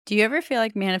Do you ever feel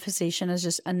like manifestation is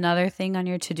just another thing on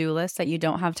your to-do list that you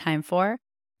don't have time for?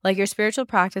 Like your spiritual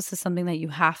practice is something that you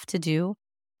have to do?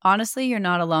 Honestly, you're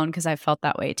not alone because I've felt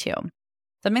that way too.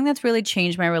 Something that's really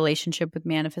changed my relationship with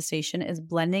manifestation is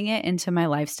blending it into my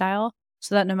lifestyle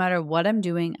so that no matter what I'm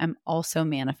doing, I'm also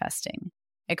manifesting.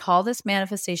 I call this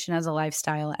manifestation as a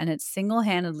lifestyle, and it's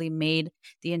single-handedly made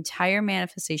the entire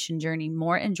manifestation journey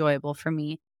more enjoyable for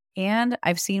me, and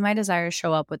I've seen my desires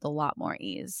show up with a lot more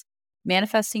ease.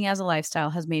 Manifesting as a lifestyle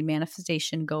has made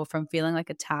manifestation go from feeling like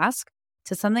a task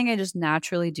to something I just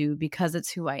naturally do because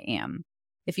it's who I am.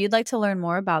 If you'd like to learn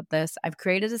more about this, I've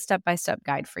created a step-by-step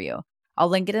guide for you. I'll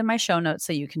link it in my show notes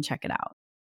so you can check it out.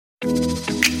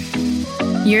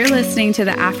 You're listening to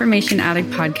the Affirmation Addict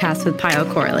podcast with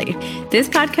Payal Corley. This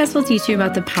podcast will teach you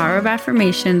about the power of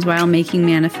affirmations while making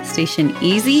manifestation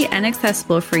easy and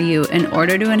accessible for you in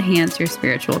order to enhance your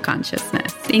spiritual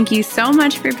consciousness. Thank you so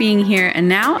much for being here, and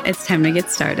now it's time to get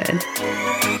started.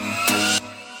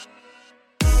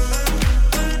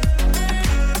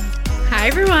 Hi,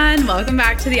 everyone. Welcome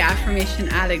back to the Affirmation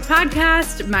Addict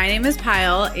podcast. My name is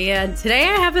Payal, and today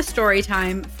I have a story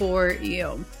time for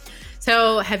you.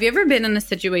 So have you ever been in a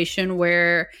situation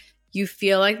where you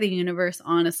feel like the universe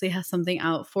honestly has something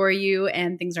out for you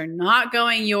and things are not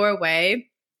going your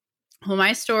way? Well,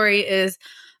 my story is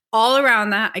all around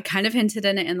that. I kind of hinted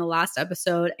in it in the last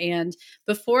episode. And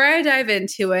before I dive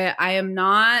into it, I am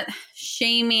not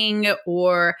shaming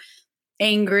or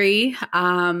angry.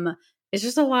 It's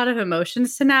just a lot of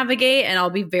emotions to navigate. And I'll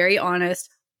be very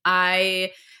honest.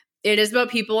 It is about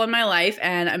people in my life,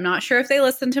 and I'm not sure if they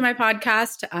listen to my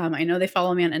podcast. I know they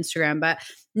follow me on Instagram, but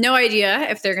no idea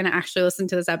if they're going to actually listen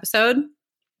to this episode.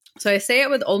 So I say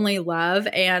it with only love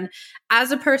and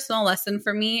as a personal lesson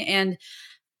for me. And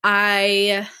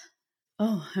I'm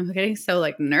getting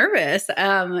so nervous.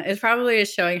 It probably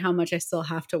is showing how much I still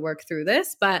have to work through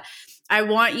this, but I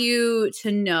want you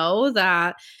to know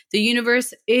that the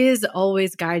universe is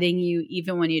always guiding you,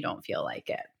 even when you don't feel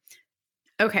like it.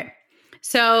 Okay.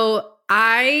 So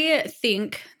I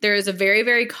think there is a very,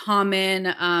 very common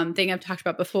thing I've talked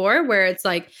about before where it's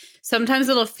like sometimes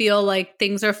it'll feel like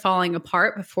things are falling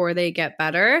apart before they get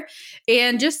better.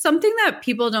 And just something that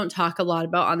people don't talk a lot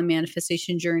about on the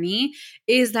manifestation journey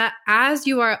is that as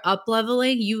you are up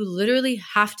leveling, you literally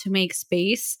have to make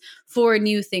space for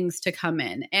new things to come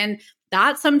in. And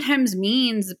that sometimes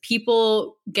means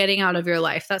people getting out of your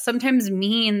life. That sometimes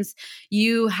means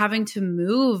you having to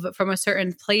move from a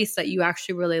certain place that you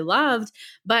actually really loved,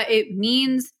 but it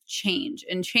means change.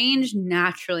 And change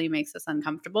naturally makes us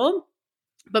uncomfortable.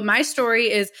 But my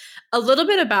story is a little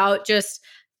bit about just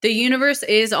the universe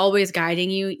is always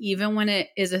guiding you, even when it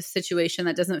is a situation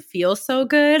that doesn't feel so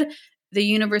good. The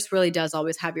universe really does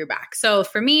always have your back. So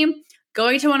for me,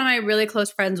 going to one of my really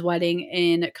close friends' wedding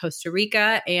in Costa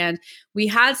Rica, and we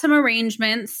had some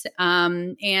arrangements,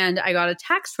 and I got a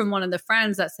text from one of the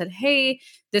friends that said, hey,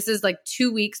 this is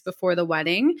 2 weeks before the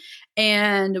wedding,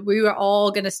 and we were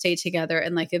all going to stay together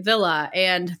in a villa.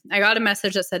 And I got a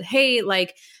message that said, hey,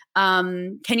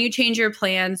 can you change your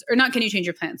plans? Or not, can you change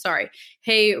your plans? Sorry.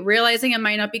 Hey, realizing it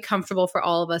might not be comfortable for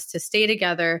all of us to stay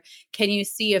together, can you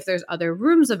see if there's other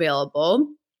rooms available?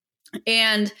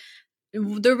 And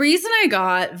the reason I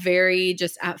got very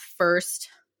just at first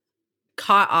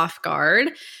caught off guard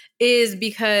is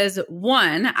because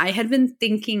one, I had been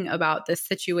thinking about this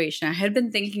situation. I had been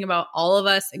thinking about all of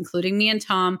us, including me and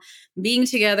Tom, being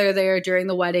together there during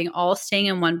the wedding, all staying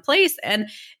in one place. And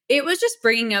it was just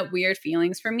bringing up weird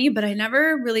feelings for me, but I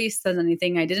never really said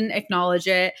anything. I didn't acknowledge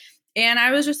it. And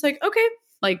I was just like,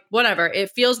 okay, whatever.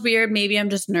 It feels weird. Maybe I'm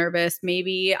just nervous.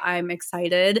 Maybe I'm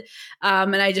excited.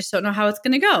 And I just don't know how it's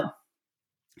going to go.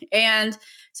 And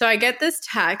so I get this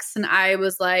text and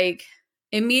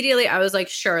immediately I was like,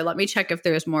 sure, let me check if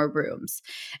there's more rooms.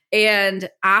 And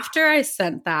after I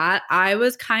sent that, I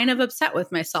was kind of upset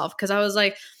with myself because I was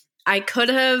like, I could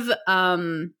have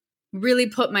really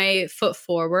put my foot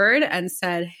forward and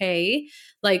said, hey,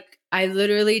 I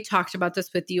literally talked about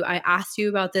this with you. I asked you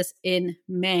about this in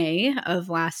May of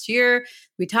last year.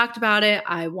 We talked about it.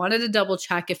 I wanted to double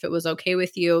check if it was okay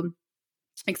with you,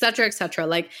 et cetera, et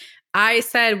cetera. I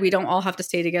said we don't all have to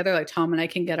stay together. Tom and I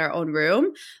can get our own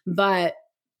room. But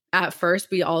at first,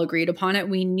 we all agreed upon it.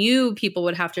 We knew people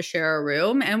would have to share a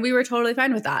room, and we were totally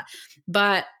fine with that.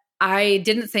 But I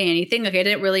didn't say anything. I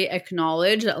didn't really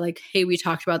acknowledge that, hey, we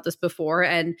talked about this before,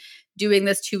 and doing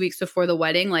this 2 weeks before the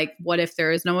wedding, what if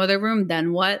there is no other room?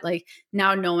 Then what?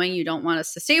 Now knowing you don't want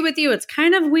us to stay with you, it's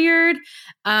kind of weird.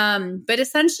 But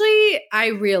essentially,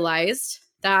 I realized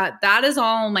that is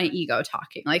all my ego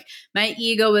talking. Like my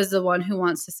ego is the one who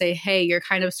wants to say, hey, you're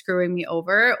kind of screwing me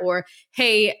over, or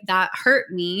hey, that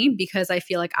hurt me because I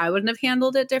feel like I wouldn't have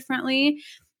handled it differently.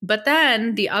 But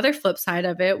then the other flip side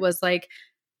of it was like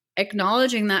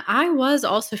acknowledging that I was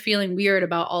also feeling weird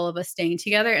about all of us staying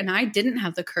together and I didn't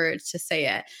have the courage to say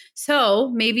it. So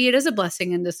maybe it is a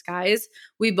blessing in disguise.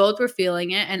 We both were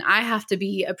feeling it, and I have to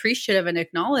be appreciative and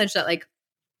acknowledge that like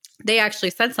they actually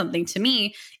said something to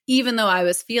me, even though I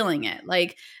was feeling it.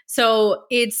 Like, so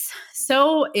it's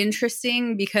so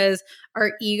interesting because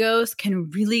our egos can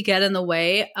really get in the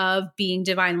way of being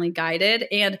divinely guided.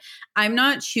 And I'm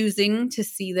not choosing to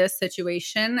see this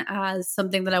situation as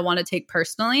something that I want to take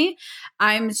personally.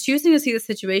 I'm choosing to see the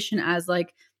situation as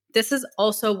like, this is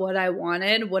also what I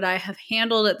wanted. Would I have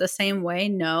handled it the same way?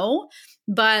 No.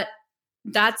 But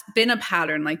that's been a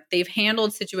pattern. Like they've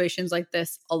handled situations like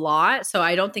this a lot. So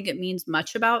I don't think it means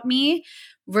much about me.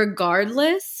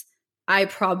 Regardless, I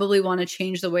probably want to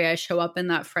change the way I show up in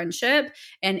that friendship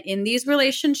and in these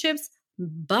relationships.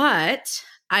 But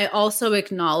I also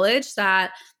acknowledge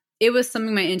that it was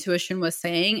something my intuition was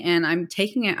saying, and I'm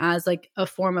taking it as like a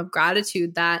form of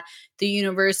gratitude that the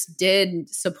universe did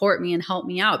support me and help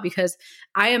me out, because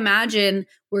I imagine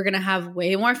we're going to have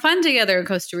way more fun together in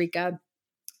Costa Rica.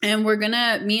 And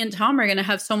me and Tom are going to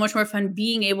have so much more fun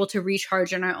being able to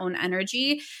recharge in our own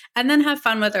energy and then have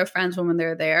fun with our friends when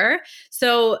they're there.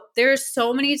 So there's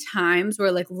so many times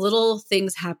where like little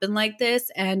things happen like this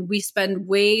and we spend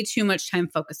way too much time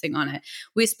focusing on it.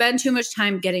 We spend too much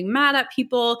time getting mad at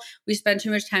people. We spend too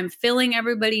much time filling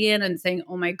everybody in and saying,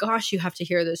 oh my gosh, you have to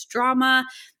hear this drama.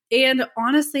 And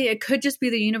honestly, it could just be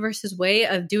the universe's way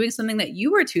of doing something that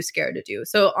you were too scared to do.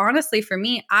 So honestly, for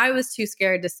me, I was too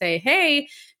scared to say, hey,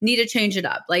 need to change it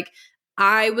up. Like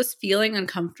I was feeling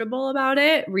uncomfortable about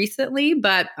it recently,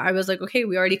 but I was like, okay,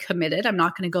 we already committed. I'm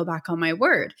not going to go back on my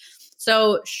word.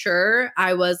 So sure,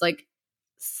 I was like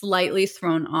slightly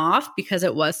thrown off because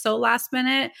it was so last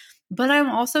minute. But I'm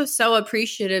also so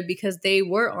appreciative because they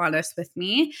were honest with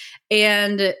me,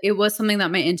 and it was something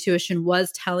that my intuition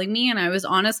was telling me, and I was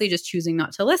honestly just choosing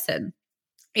not to listen.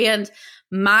 And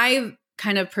my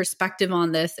kind of perspective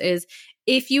on this is,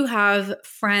 if you have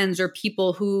friends or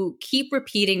people who keep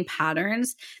repeating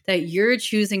patterns that you're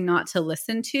choosing not to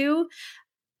listen to,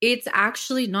 it's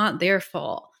actually not their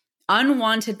fault.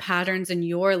 Unwanted patterns in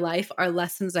your life are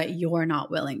lessons that you're not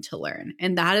willing to learn.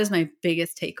 And that is my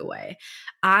biggest takeaway.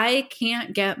 I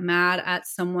can't get mad at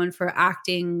someone for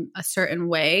acting a certain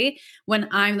way when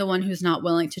I'm the one who's not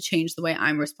willing to change the way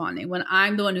I'm responding, when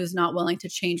I'm the one who's not willing to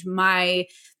change my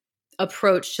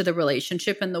approach to the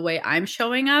relationship and the way I'm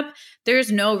showing up.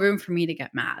 There's no room for me to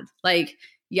get mad. Like,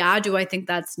 yeah, do I think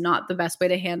that's not the best way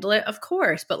to handle it? Of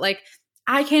course. But like,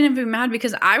 I can't even be mad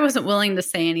because I wasn't willing to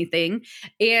say anything.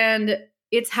 And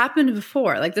it's happened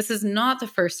before. Like, this is not the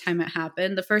first time it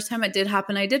happened. The first time it did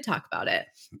happen, I did talk about it.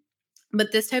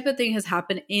 But this type of thing has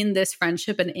happened in this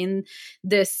friendship and in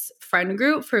this friend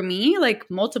group for me, like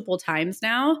multiple times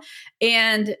now.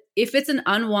 And if it's an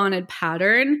unwanted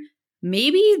pattern,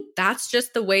 maybe that's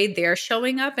just the way they're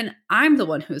showing up and I'm the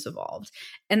one who's evolved.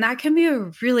 And that can be a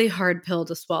really hard pill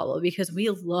to swallow because we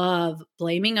love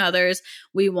blaming others.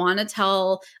 We want to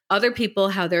tell other people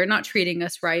how they're not treating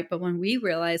us right. But when we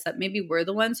realize that maybe we're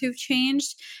the ones who've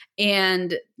changed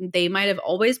and they might have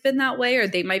always been that way, or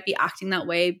they might be acting that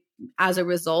way as a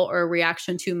result or a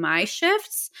reaction to my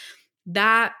shifts,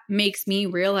 that makes me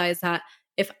realize that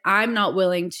if I'm not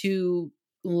willing to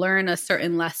learn a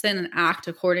certain lesson and act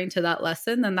according to that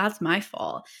lesson, then that's my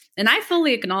fault. And I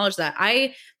fully acknowledge that.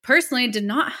 I personally did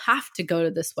not have to go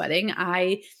to this wedding.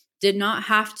 I did not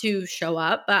have to show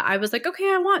up, but I was like,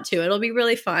 okay, I want to. It'll be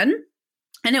really fun.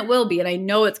 And it will be. And I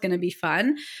know it's going to be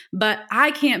fun, but I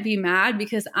can't be mad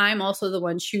because I'm also the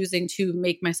one choosing to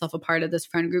make myself a part of this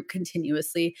friend group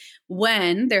continuously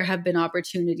when there have been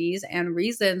opportunities and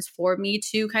reasons for me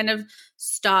to kind of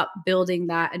stop building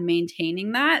that and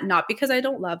maintaining that. Not because I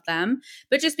don't love them,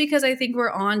 but just because I think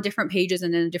we're on different pages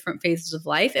and in different phases of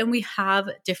life and we have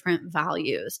different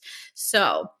values.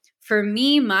 So for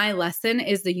me, my lesson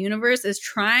is the universe is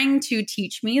trying to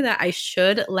teach me that I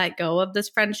should let go of this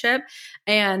friendship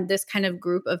and this kind of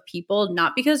group of people,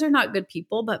 not because they're not good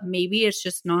people, but maybe it's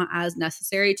just not as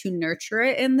necessary to nurture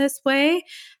it in this way.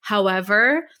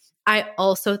 However, I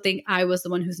also think I was the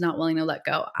one who's not willing to let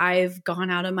go. I've gone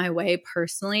out of my way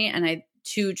personally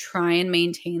to try and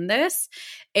maintain this.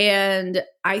 And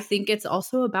I think it's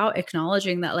also about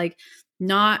acknowledging that like,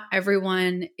 not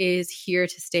everyone is here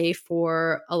to stay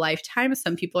for a lifetime.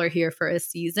 Some people are here for a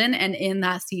season. And in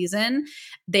that season,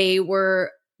 they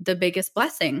were the biggest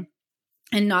blessing.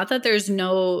 And not that there's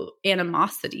no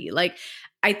animosity. Like,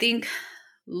 I think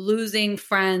losing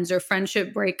friends or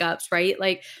friendship breakups, right?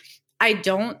 Like, I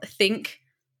don't think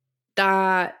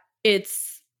that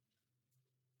it's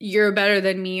you're better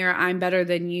than me or I'm better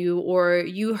than you or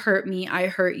you hurt me, I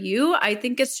hurt you. I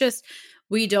think it's just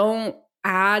we don't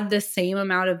add the same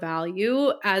amount of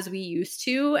value as we used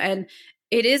to. And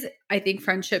it is, I think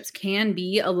friendships can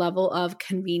be a level of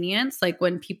convenience. Like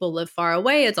when people live far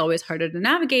away, it's always harder to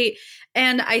navigate.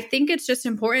 And I think it's just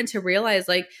important to realize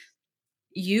like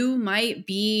you might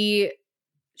be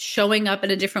showing up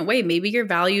in a different way. Maybe your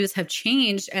values have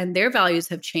changed and their values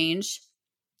have changed.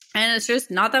 And it's just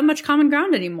not that much common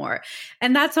ground anymore.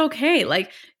 And that's okay.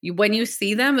 Like when you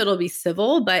see them, it'll be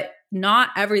civil, but not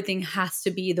everything has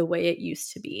to be the way it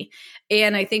used to be.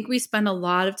 And I think we spend a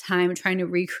lot of time trying to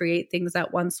recreate things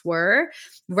that once were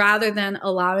rather than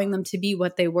allowing them to be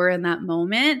what they were in that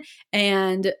moment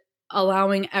and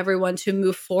allowing everyone to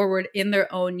move forward in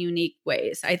their own unique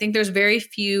ways. I think there's very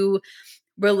few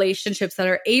relationships that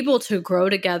are able to grow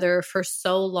together for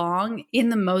so long in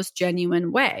the most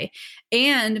genuine way.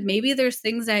 And maybe there's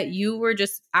things that you were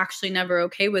just actually never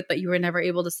okay with, but you were never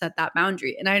able to set that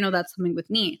boundary. And I know that's something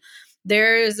with me.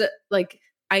 There's like,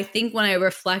 I think when I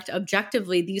reflect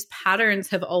objectively, these patterns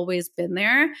have always been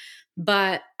there,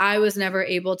 but I was never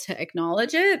able to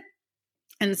acknowledge it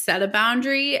and set a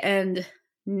boundary. And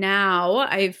now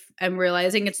I'm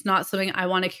realizing it's not something I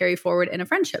want to carry forward in a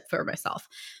friendship for myself.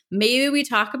 Maybe we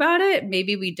talk about it.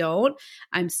 Maybe we don't.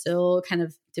 I'm still kind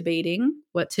of debating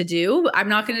what to do. I'm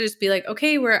not going to just be like,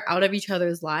 okay, we're out of each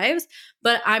other's lives,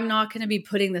 but I'm not going to be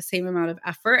putting the same amount of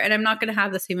effort and I'm not going to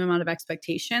have the same amount of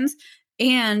expectations.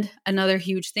 And another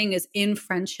huge thing is in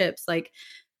friendships, like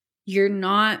you're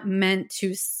not meant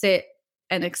to sit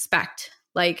and expect.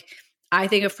 Like I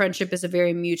think a friendship is a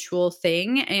very mutual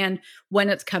thing. And when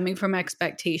it's coming from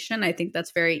expectation, I think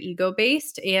that's very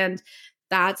ego-based. And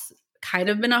that's kind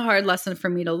of been a hard lesson for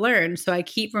me to learn. So I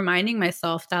keep reminding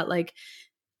myself that like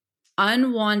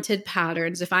unwanted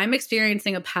patterns, if I'm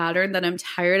experiencing a pattern that I'm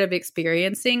tired of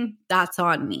experiencing, that's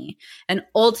on me. And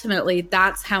ultimately,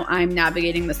 that's how I'm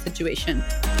navigating the situation.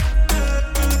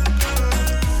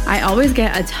 I always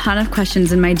get a ton of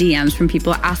questions in my DMs from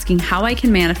people asking how I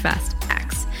can manifest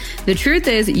X. The truth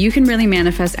is, you can really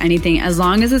manifest anything as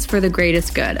long as it's for the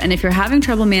greatest good. And if you're having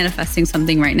trouble manifesting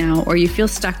something right now, or you feel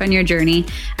stuck on your journey,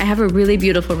 I have a really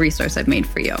beautiful resource I've made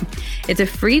for you. It's a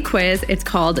free quiz. It's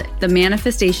called the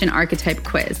Manifestation Archetype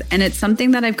Quiz. And it's something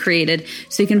that I've created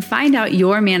so you can find out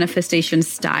your manifestation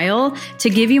style to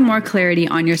give you more clarity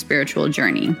on your spiritual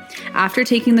journey. After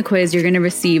taking the quiz, you're going to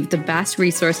receive the best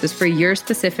resources for your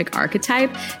specific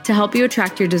archetype to help you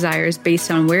attract your desires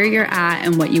based on where you're at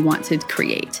and what you want to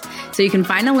create. So you can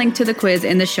find a link to the quiz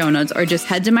in the show notes or just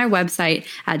head to my website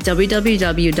at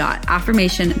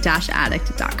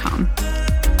www.affirmation-addict.com.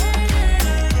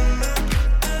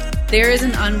 There is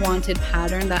an unwanted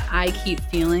pattern that I keep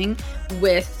feeling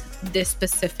with this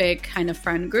specific kind of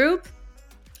friend group.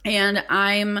 And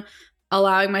I'm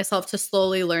allowing myself to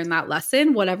slowly learn that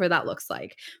lesson, whatever that looks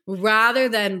like. Rather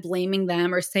than blaming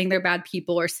them or saying they're bad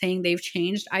people or saying they've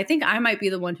changed, I think I might be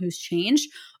the one who's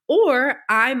changed. Or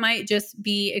I might just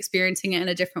be experiencing it in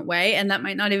a different way, and that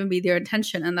might not even be their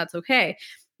intention, and that's okay.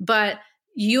 But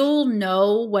you'll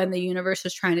know when the universe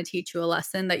is trying to teach you a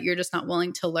lesson that you're just not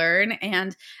willing to learn.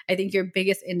 And I think your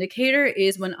biggest indicator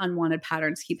is when unwanted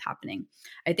patterns keep happening.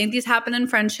 I think these happen in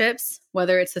friendships,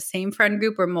 whether it's the same friend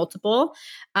group or multiple.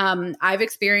 I've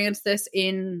experienced this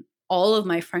in all of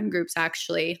my friend groups,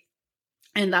 actually.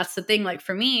 And that's the thing. Like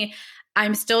for me,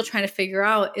 I'm still trying to figure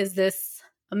out, is this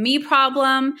a me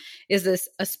problem? Is this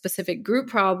a specific group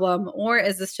problem? Or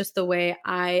is this just the way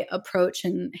I approach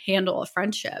and handle a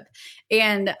friendship?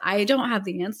 And I don't have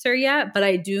the answer yet, but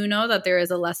I do know that there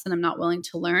is a lesson I'm not willing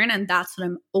to learn. And that's what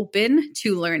I'm open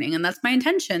to learning. And that's my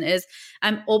intention, is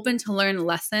I'm open to learn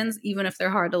lessons, even if they're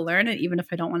hard to learn. And even if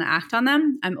I don't want to act on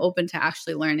them, I'm open to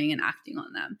actually learning and acting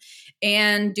on them.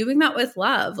 And doing that with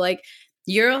love. Like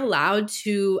you're allowed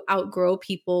to outgrow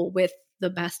people with the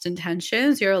best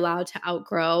intentions. You're allowed to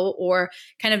outgrow or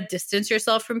kind of distance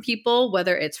yourself from people,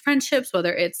 whether it's friendships,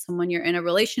 whether it's someone you're in a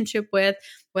relationship with,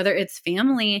 whether it's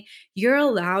family. You're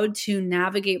allowed to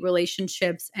navigate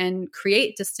relationships and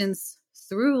create distance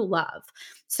through love.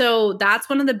 So that's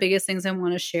one of the biggest things I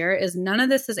want to share is none of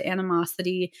this is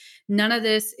animosity. None of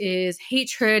this is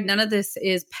hatred. None of this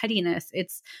is pettiness.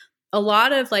 It's a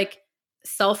lot of like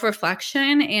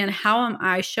self-reflection and how am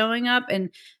I showing up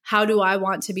and how do I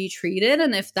want to be treated?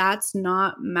 And if that's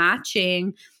not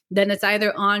matching, then it's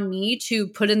either on me to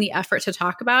put in the effort to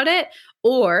talk about it,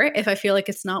 Or if I feel like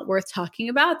it's not worth talking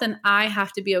about, then I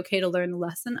have to be okay to learn the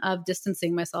lesson of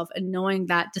distancing myself and knowing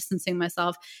that distancing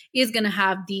myself is going to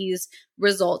have these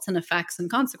results and effects and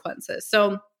consequences.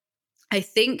 So I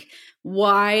think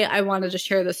why I wanted to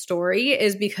share this story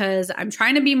is because I'm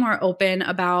trying to be more open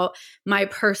about my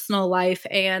personal life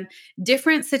and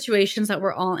different situations that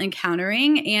we're all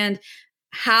encountering and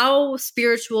how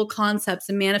spiritual concepts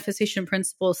and manifestation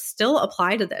principles still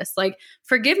apply to this. Like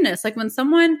forgiveness, like when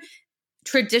someone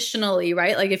traditionally,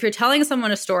 right? Like if you're telling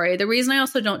someone a story, the reason I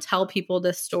also don't tell people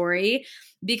this story,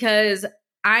 because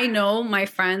I know my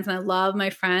friends and I love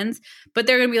my friends, but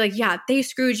they're going to be like, yeah, they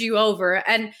screwed you over.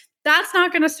 And that's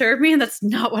not going to serve me. And that's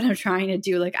not what I'm trying to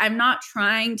do. Like, I'm not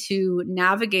trying to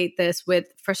navigate this with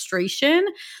frustration.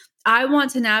 I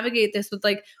want to navigate this with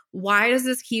like, why does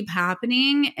this keep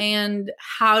happening? And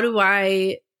how do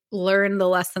I learn the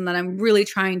lesson that I'm really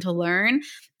trying to learn?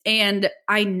 And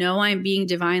I know I'm being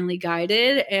divinely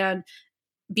guided and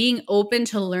being open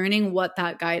to learning what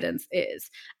that guidance is.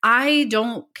 I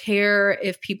don't care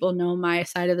if people know my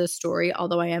side of the story,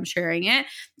 although I am sharing it,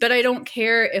 but I don't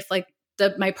care if like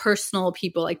my personal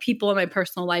people, like people in my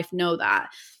personal life know that.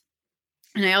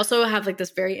 And I also have like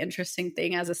this very interesting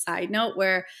thing as a side note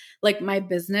where like my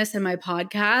business and my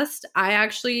podcast, I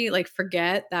actually like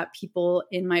forget that people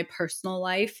in my personal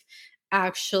life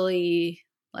actually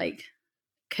like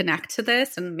connect to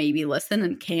this and maybe listen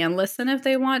and can listen if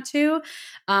they want to.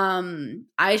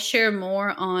 I share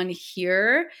more on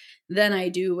here than I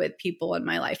do with people in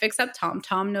my life, except Tom.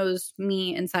 Tom knows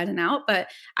me inside and out, but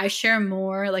I share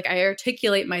more, like I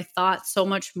articulate my thoughts so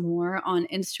much more on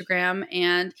Instagram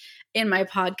and in my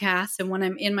podcast and when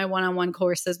I'm in my one-on-one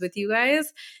courses with you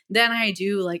guys than I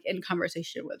do like in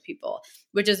conversation with people,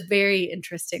 which is very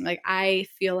interesting. Like I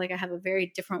feel like I have a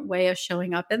very different way of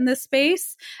showing up in this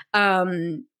space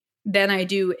than I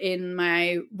do in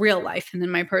my real life and in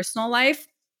my personal life,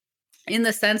 in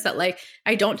the sense that like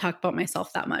I don't talk about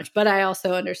myself that much, but I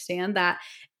also understand that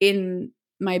in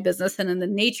my business and in the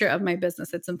nature of my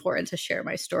business, it's important to share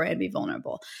my story and be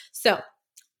vulnerable. So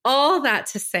all that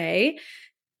to say,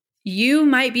 you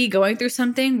might be going through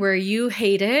something where you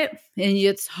hate it and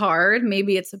it's hard.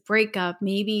 Maybe it's a breakup.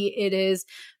 Maybe it is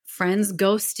friends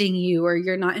ghosting you or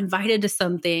you're not invited to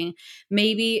something.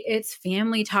 Maybe it's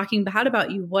family talking bad about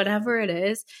you, whatever it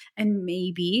is. And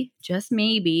maybe, just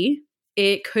maybe,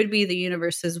 it could be the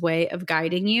universe's way of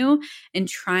guiding you and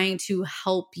trying to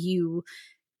help you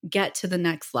get to the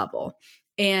next level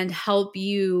and help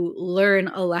you learn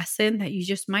a lesson that you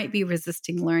just might be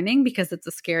resisting learning because it's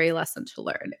a scary lesson to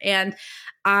learn. And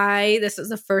this is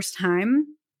the first time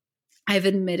I've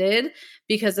admitted,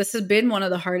 because this has been one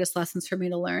of the hardest lessons for me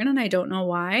to learn, and I don't know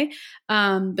why.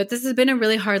 But this has been a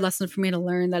really hard lesson for me to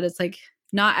learn, that it's like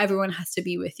not everyone has to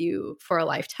be with you for a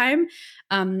lifetime.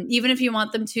 Even if you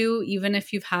want them to, even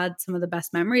if you've had some of the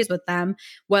best memories with them,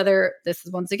 whether this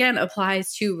is once again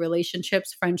applies to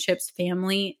relationships, friendships,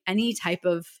 family, any type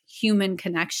of human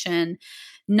connection,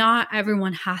 not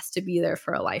everyone has to be there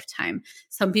for a lifetime.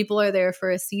 Some people are there for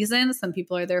a season. Some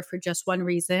people are there for just one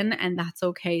reason, and that's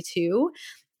okay too.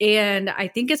 And I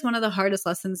think it's one of the hardest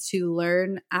lessons to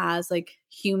learn as like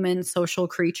human social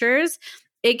creatures.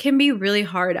 It can be really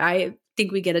hard. I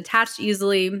think we get attached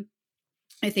easily.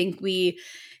 I think we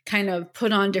kind of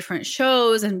put on different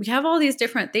shows and we have all these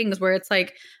different things where it's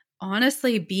like,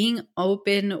 honestly, being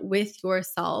open with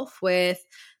yourself, with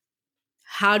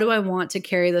how do I want to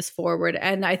carry this forward?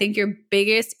 And I think your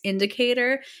biggest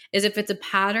indicator is if it's a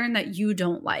pattern that you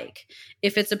don't like.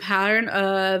 If it's a pattern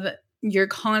of you're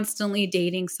constantly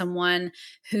dating someone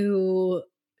who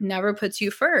never puts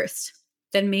you first,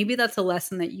 then maybe that's a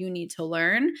lesson that you need to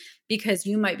learn, because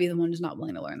you might be the one who's not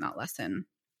willing to learn that lesson.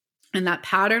 And that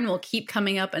pattern will keep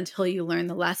coming up until you learn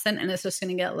the lesson, and it's just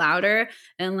going to get louder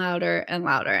and louder and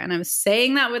louder. And I'm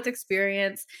saying that with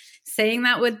experience, saying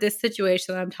that with this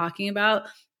situation that I'm talking about.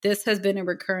 This has been a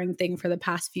recurring thing for the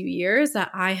past few years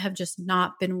that I have just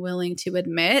not been willing to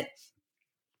admit.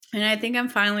 And I think I'm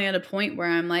finally at a point where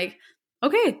I'm like,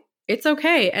 okay, it's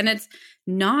okay. And it's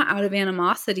not out of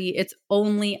animosity. It's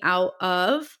only out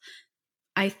of,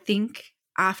 I think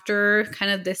after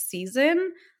kind of this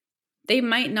season, they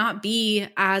might not be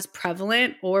as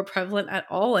prevalent or prevalent at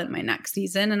all in my next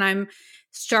season. And I'm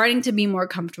starting to be more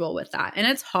comfortable with that. And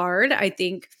it's hard. I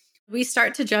think we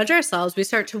start to judge ourselves. We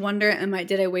start to wonder,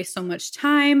 did I waste so much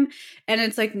time? And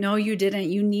it's like, no, you didn't.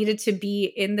 You needed to be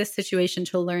in this situation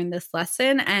to learn this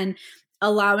lesson, and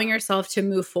allowing yourself to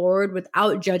move forward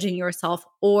without judging yourself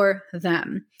or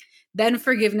them. Then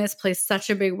forgiveness plays such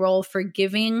a big role.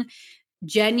 Forgiving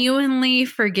genuinely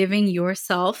forgiving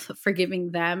yourself,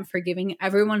 forgiving them, forgiving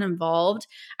everyone involved,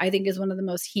 I think is one of the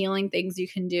most healing things you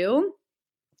can do.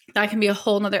 That can be a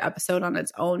whole nother episode on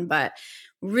its own, but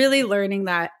really learning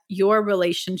that your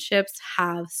relationships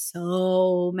have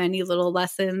so many little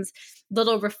lessons,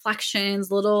 little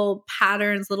reflections, little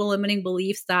patterns, little limiting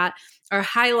beliefs that are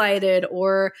highlighted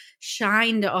or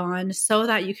shined on so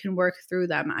that you can work through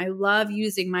them. I love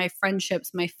using my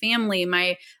friendships, my family,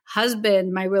 my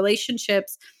husband, my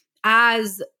relationships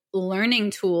as learning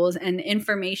tools and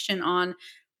information on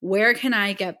where can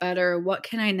I get better? What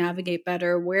can I navigate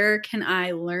better? Where can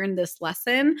I learn this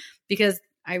lesson? Because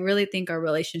I really think our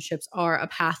relationships are a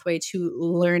pathway to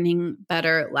learning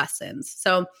better lessons.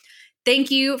 So thank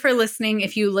you for listening.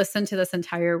 If you listen to this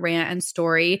entire rant and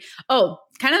story,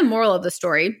 kind of moral of the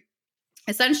story.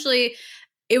 Essentially,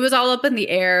 it was all up in the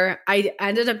air. I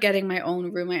ended up getting my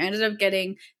own room.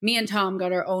 Me and Tom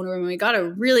got our own room, and we got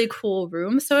a really cool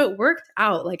room. So it worked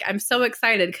out. Like, I'm so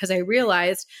excited because I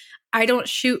realized I don't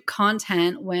shoot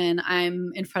content when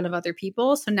I'm in front of other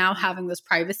people. So now having this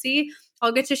privacy,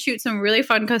 I'll get to shoot some really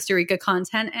fun Costa Rica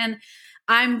content. And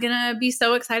I'm going to be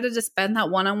so excited to spend that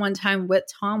one-on-one time with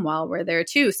Tom while we're there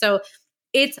too. So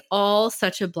it's all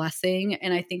such a blessing.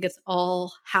 And I think it's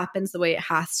all happens the way it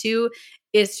has to.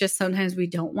 It's just sometimes we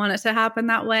don't want it to happen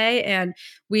that way. And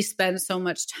we spend so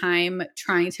much time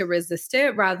trying to resist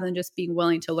it rather than just being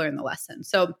willing to learn the lesson.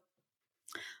 So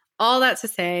all that to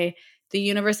say, the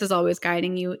universe is always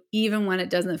guiding you, even when it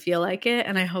doesn't feel like it.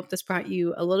 And I hope this brought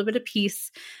you a little bit of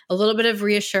peace, a little bit of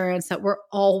reassurance that we're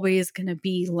always going to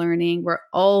be learning. We're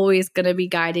always going to be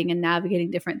guiding and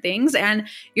navigating different things. And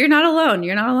you're not alone.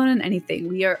 You're not alone in anything.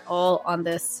 We are all on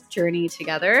this journey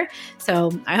together.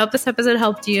 So I hope this episode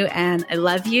helped you, and I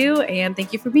love you. And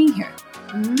thank you for being here.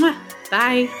 Mwah.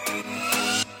 Bye.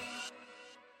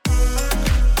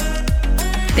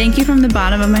 Thank you from the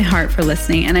bottom of my heart for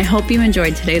listening, and I hope you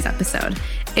enjoyed today's episode.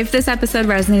 If this episode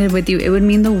resonated with you, it would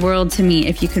mean the world to me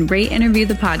if you could rate and review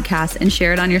the podcast and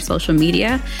share it on your social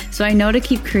media so I know to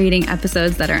keep creating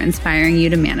episodes that are inspiring you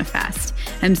to manifest.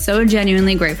 I'm so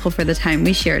genuinely grateful for the time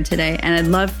we shared today, and I'd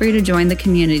love for you to join the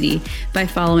community by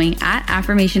following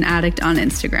 @AffirmationAddict on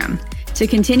Instagram. To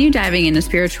continue diving into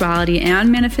spirituality and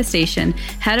manifestation,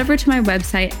 head over to my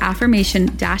website,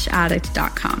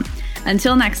 affirmation-addict.com.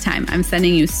 Until next time, I'm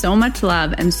sending you so much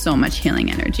love and so much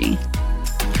healing energy.